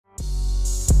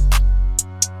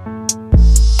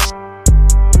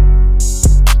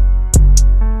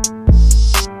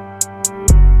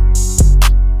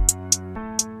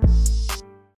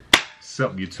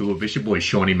up, YouTube? It's your boy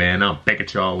Shawnee, man. I'm back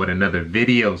at y'all with another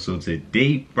video. So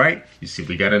today, right, you see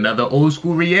we got another old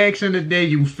school reaction today,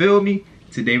 you feel me?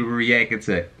 Today we're reacting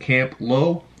to Camp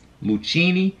Lo,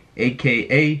 Luchini,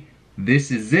 aka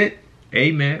This Is It.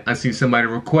 Hey man, I seen somebody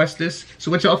request this, so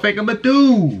what y'all think I'ma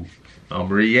do? I'ma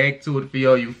react to it for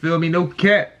y'all, you feel me? No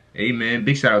cap. Hey man,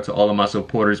 big shout out to all of my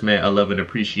supporters, man. I love and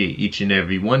appreciate each and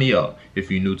every one of y'all. If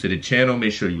you're new to the channel,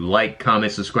 make sure you like,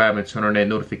 comment, subscribe, and turn on that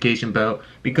notification bell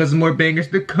because more bangers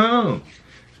to come.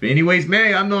 But anyways,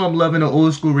 man, I know I'm loving the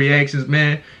old school reactions,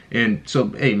 man. And so,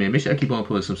 hey man, make sure I keep on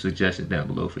putting some suggestions down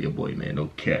below for your boy, man. No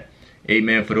cap. Hey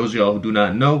man, for those of y'all who do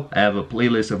not know, I have a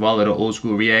playlist of all of the old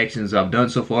school reactions I've done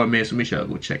so far, man. So make sure y'all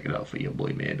go check it out for your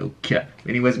boy, man. No cap.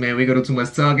 Anyways, man, we gonna do too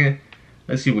much talking.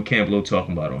 Let's see what Camp Lo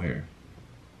talking about on here.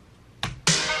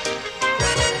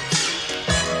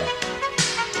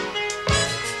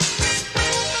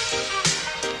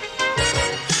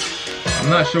 I'm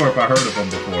not sure if I heard of him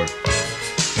before.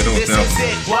 It don't sound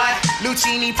familiar. What?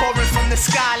 Luchini pouring from the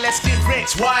sky, let's get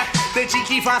rich. What? The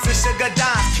Jiki Vines and Sugar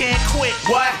Dimes can't quit.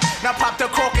 What? Now pop the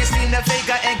crocus, Nina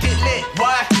Vega and get lit.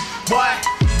 What?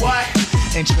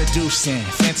 Introducing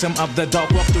Phantom of the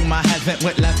Dark, walk through my heaven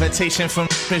with levitation from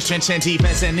Christian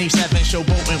defense and E7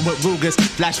 showboating with Rugers,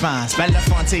 Flash Vines,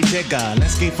 Belafonte Jigger.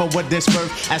 Let's skate forward this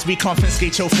birth as we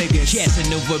confiscate your figures.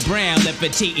 Casanova Brown,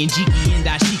 levitating Jiki and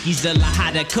Dashiki's the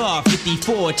Lahada car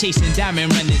 54, chasing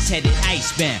diamond runners headed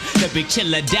icebound. The big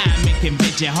chiller diamond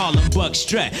convention, Harlem Buck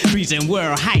strut, freezing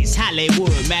world heights,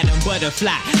 Hollywood, Madam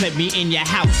Butterfly. Let me in your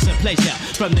house, a pleasure.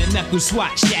 From the knuckle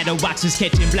swatch, shadow boxes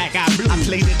catching black eye blue. I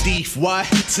play the thief, what?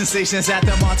 Sensations at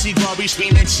the Monte Gras, we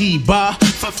screaming Chiba.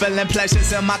 Fulfilling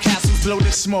pleasures in my castles, blow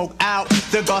the smoke out.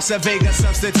 The Garza Vega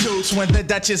substitutes when the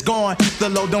Dutch is gone. The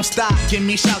low don't stop, give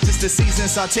me shouts, it's the season.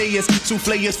 Sauteers,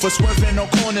 souffleurs for swerving no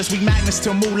corners. We magnets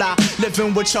to moolah,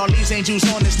 living with Charlie's Angels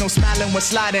on us. No smiling when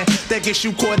sliding, that gets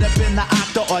you caught up in the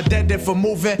octa or dead for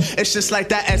moving. It's just like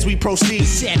that as we proceed.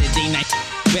 Saturday night,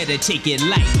 better take it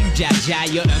light. You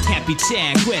Jaja, you're a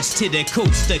Capitan. Quest to the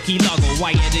coast, the Key Lago,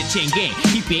 wire the chain gang.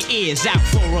 Keep your ears out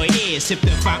for a ear. Sip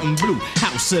the fountain blue,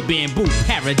 house of bamboo,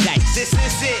 paradise. This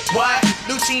is it, what?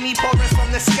 Luchini pouring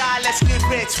from the sky, let's get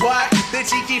rich, what? The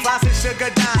Jiki Vines and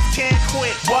Sugar Dimes can't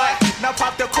quit, what? Now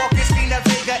pop the crocus, Nina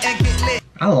Vega and get lit.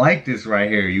 I like this right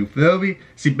here, you feel me?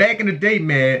 See, back in the day,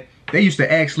 man, they used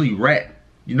to actually rap.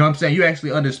 You know what I'm saying? You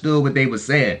actually understood what they were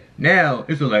saying. Now,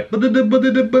 it's like,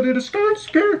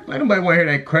 skirt. Like, nobody want to hear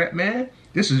that crap, man.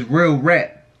 This is real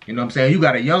rap. You know what I'm saying? You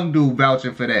got a young dude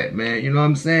vouching for that, man. You know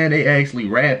what I'm saying? They actually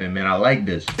rapping, man. I like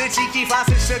this. The Jiki Vines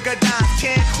and Sugar Dimes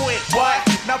can't quit, what?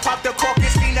 Now pop the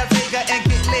crocus, Nina Vega and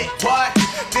get lit, what?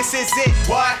 This is it,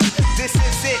 what? This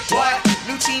is it, what?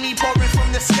 Luchini pouring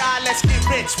from the sky, let's get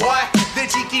rich, what? The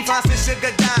Jiki Vines and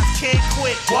Sugar Dimes can't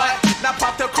quit, what? Now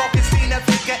pop the crocus, Nina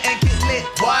Vega and get lit,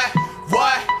 what?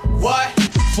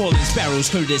 Falling sparrows,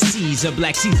 courtesies of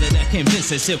Black Caesar, the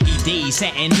convincer, silky days,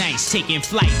 satin nights, taking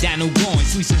flight, Dino going,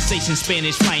 sweet sensation,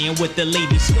 Spanish flying with the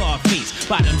lady Scarface,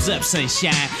 bottoms up,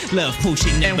 sunshine, love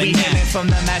potion, and we hailing from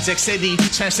the magic city,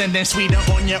 transcending sweeter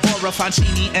on your aura,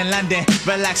 Fancini and London,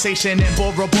 relaxation and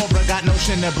Bora Bora, got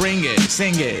notion to bring it,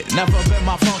 sing it, never been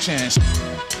my functions,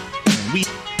 we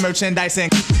merchandising,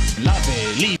 love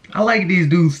it, leave. I like these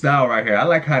dudes' style right here. I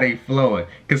like how they flowing.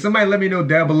 Can somebody let me know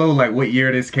down below like what year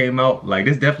this came out? Like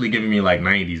this definitely giving me like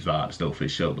 90s vibes though for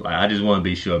sure. Like I just want to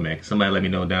be sure, man. Can somebody let me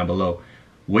know down below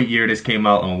what year this came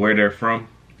out and where they're from?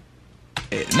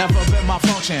 Never been my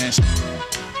functions.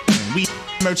 We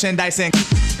merchandising,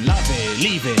 love it,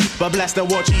 leave it. But bless the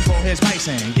war chief for his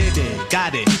bison. Get it,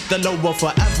 got it. The low will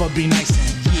forever be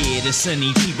nice. Yeah, the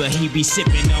sunny Chiba, he be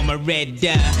sipping on my red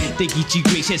The Geechee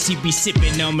gracious, he be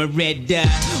sipping on my red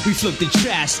We float the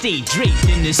tri-state draped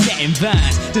in the satin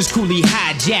vines. This coolie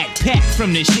hijack pack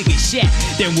from the sugar shack.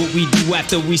 Then what we do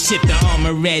after we sip the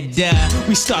armor red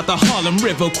we start the Harlem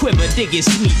River quiver, dig it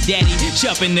sweet daddy.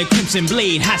 Sharpen the crimson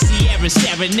blade, high Sierra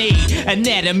serenade.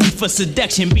 Anatomy for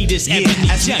seduction, be this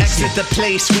ebony as we exit the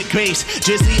place with grace.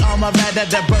 Drizzly armor rather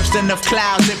the bursting of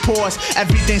clouds, it pours.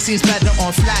 Everything seems better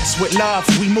on flats with love.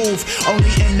 We move only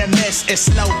in the mist, it's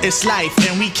slow, it's life,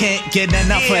 and we can't get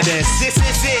enough of this. This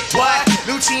is it, what?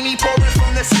 Luchini pouring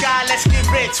from the sky, let's get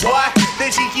rich, what? The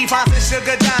Jiki Vines and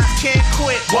Sugar Dimes can't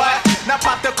quit, what? Now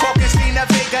pop the crocus, Nina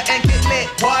Vega and get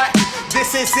lit, what?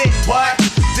 This is it, what?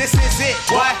 This is it,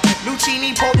 what?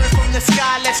 Luchini pouring from the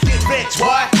sky, let's get rich,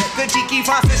 what? The Jiki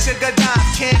Vines and Sugar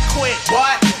Dimes can't quit,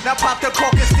 what? Now pop the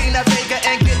crocus, Nina Vega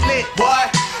and get lit,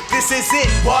 what? This is it,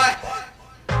 what?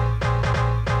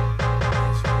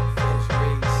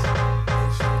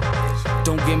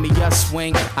 Don't get give me your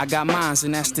swing, I got mines,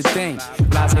 and that's the thing.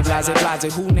 Blase, blase,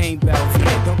 blase, who named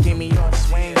Belvedere? Don't give me your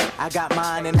swing, I got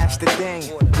mine, and that's the thing.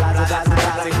 Blase, blase,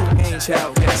 blase, who named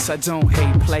Tell this, I don't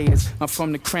hate players. I'm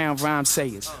from the crown, rhyme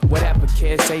sayers. Whatever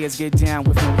kids say is get down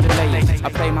with no delay. I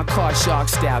play my card shark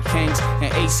style, kings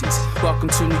and aces. Welcome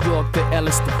to New York, the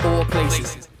illest of all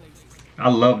places. I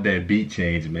love that beat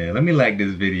change, man. Let me like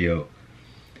this video.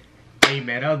 Hey,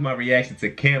 man, that was my reaction to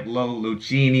Camp Lo,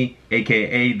 Luchini,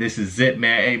 a.k.a. This Is It,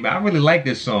 man. Hey, man, I really like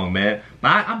this song, man.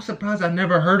 But I'm surprised I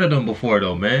never heard of them before,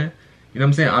 though, man. You know what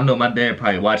I'm saying? I know my dad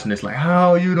probably watching this like,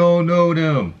 how you don't know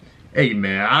them? Hey,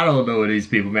 man, I don't know these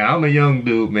people, man. I'm a young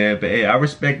dude, man. But, hey, I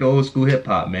respect the old school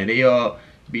hip-hop, man. They all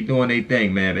be doing their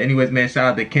thing, man. But anyways, man,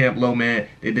 shout out to Camp Lo, man.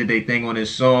 They did their thing on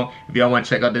this song. If y'all want to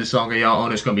check out this song and y'all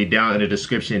own, it's going to be down in the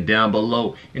description down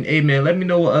below. And, hey, man, let me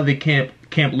know what other Camp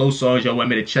Lo songs y'all want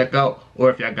me to check out. Or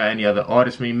if y'all got any other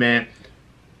artists for me, man.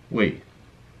 Wait.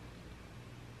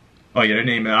 Oh, yeah, their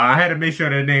name, I had to make sure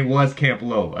their name was Camp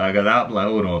Lo. Because I'm like,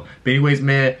 hold on. But anyways,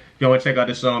 man, if y'all want to check out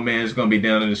this song, man, it's going to be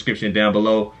down in the description down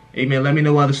below. Hey, man, let me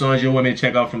know what other songs you want me to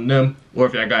check out from them. Or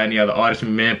if y'all got any other artists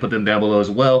from me, man, put them down below as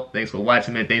well. Thanks for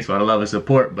watching, man. Thanks for all the love and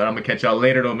support. But I'm going to catch y'all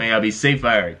later, though, man. Y'all be safe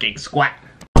out here. Gang squat.